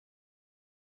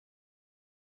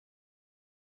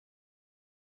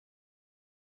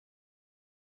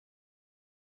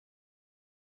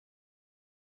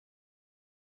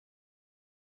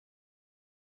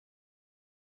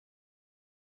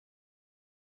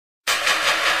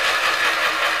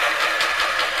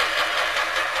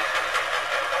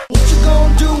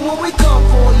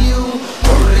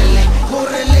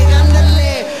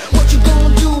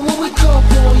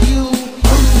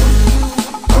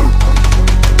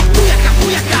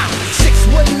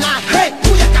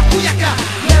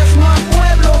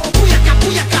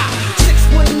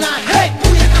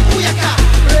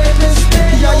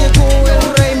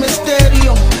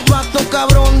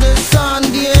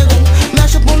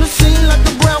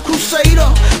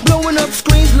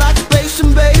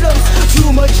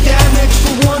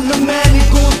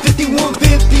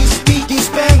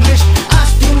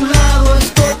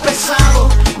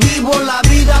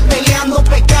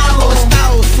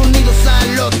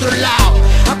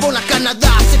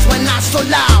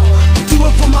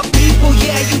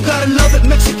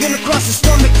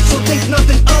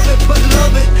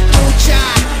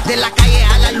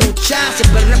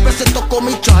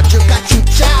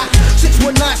cachucha.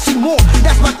 619 Simón,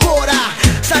 that's my cora.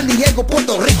 San Diego,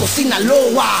 Puerto Rico,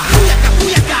 Sinaloa. Booyaka,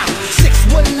 Booyaka,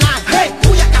 619. Hey,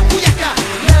 Booyaka, Booyaka,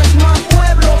 that's my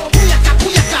pueblo. Booyaka,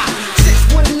 Booyaka,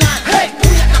 619. Hey,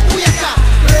 Booyaka, Booyaka,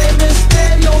 Rey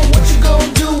Mysterio, what you gonna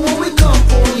do when we come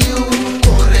for you?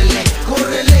 Córrele,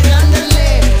 córrele, ándale.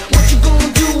 What you gonna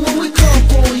do when we come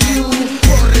for you?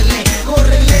 Córrele,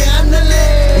 córrele, ándale.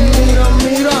 Mira,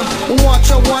 mira,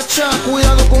 guacha, guacha,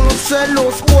 cuidado con los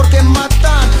celos porque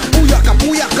matan. Booyaka,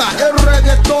 Booyaka, el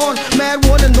reggaetón. Mad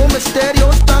One and no Mysterio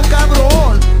es tan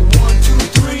cabrón. 1, 2,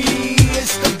 3,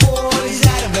 it's the boys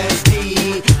out of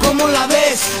SD. ¿Cómo la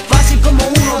ves? Fácil como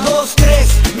 1, 2, 3.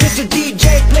 Mr.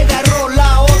 DJ, play that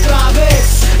rola otra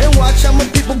vez. And watch how my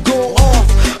people go off.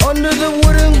 Under the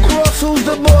wooden cross, who's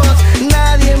the boss?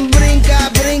 Nadie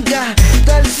brinca, brinca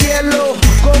del cielo.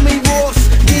 Con mi voz,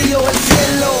 guío el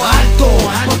cielo. Alto,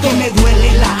 porque me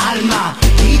duele la alma.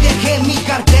 Y dejé mi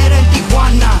cartera en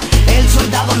Tijuana. El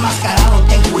soldado enmascarado,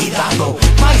 ten cuidado.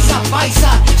 Paisa,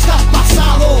 paisa, estás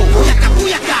pasado. Booyaka,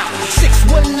 Booyaka,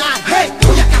 619. Hey,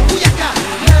 Booyaka, Booyaka,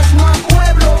 that's my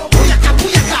pueblo. Booyaka,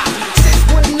 Booyaka,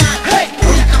 619. Hey,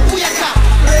 Booyaka, Booyaka,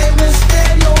 Rey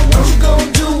Mysterio, what you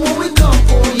gonna do when we come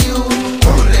for you?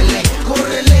 Córrele,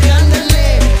 córrele,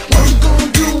 ándale. What you gonna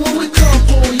do when we come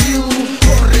for you?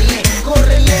 Córrele,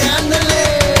 córrele, ándale.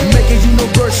 Make it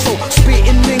universal, spit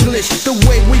in English. The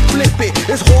way we flip it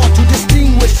is hard to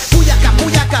distinguish. Booyaka,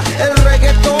 Booyaka, el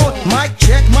reggaetón. Mic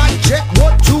check,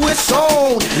 1, 2, it's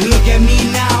on. Look at me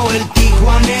now, el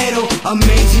tijuanero.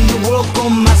 Amazing the world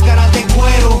con máscara de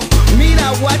cuero.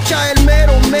 Mira, guacha, el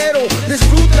mero mero.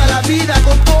 Disfruta la vida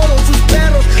con todos sus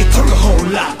perros. It took a whole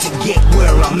lot to get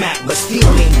where I'm at, but still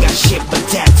ain't got shit but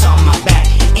that.